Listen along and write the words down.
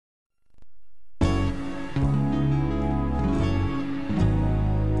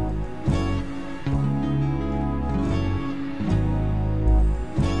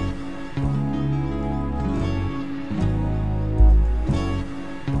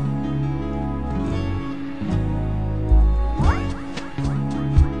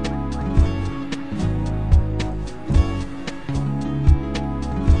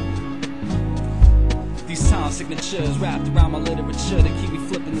wrapped around my literature to keep me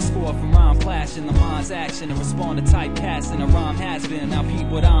flipping the score from rhyme flashing, the mind's action, and respond to typecasting. A rhyme has been, now peep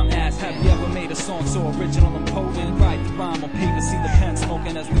what I'm asking. Have you ever made a song so original and potent? Write the rhyme on paper, see the pen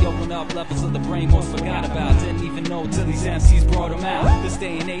smoking as we open up levels of the brain most forgot about. Didn't even know till these MCs brought them out. This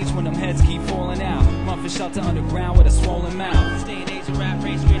day and age when them heads keep falling out, run for shelter underground with a swollen mouth. This day and age of rap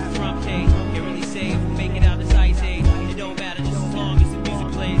race straight to Trump case. Can't really say if we make it out this ice age. It don't matter just as long as the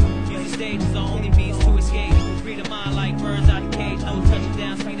music plays. Music stage is the only means to escape. Free the mind like birds out the cage. No touching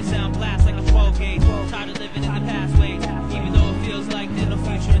down, speed and sound blast like a 12 gauge. Tired of living in the past ways, even though it feels like there's no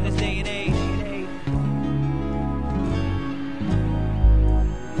future in this day and age.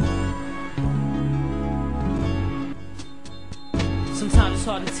 Sometimes it's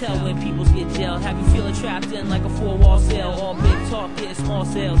hard to tell when peoples get jailed. Have you feeling trapped in like a four-wall cell? All big talk, getting small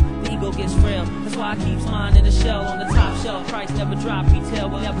sales. The ego gets frail. That's why I keep mine in the shell on the top shelf. Price never drop, retail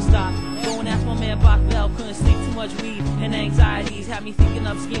will never stop. Go and ask my man Bach Bell. Couldn't sleep, too much weed and anxieties had me thinking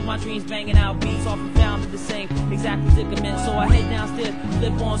up schemes. My dreams banging out beats, often found in the same exact predicament. So I head downstairs,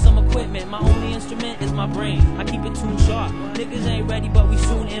 flip on some equipment. My only instrument is my brain. I keep it tuned sharp. Niggas ain't ready, but we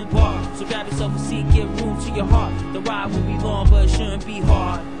soon embark. So grab yourself a seat, give room to your heart. The ride will be long, but it shouldn't be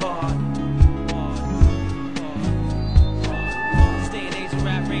hard.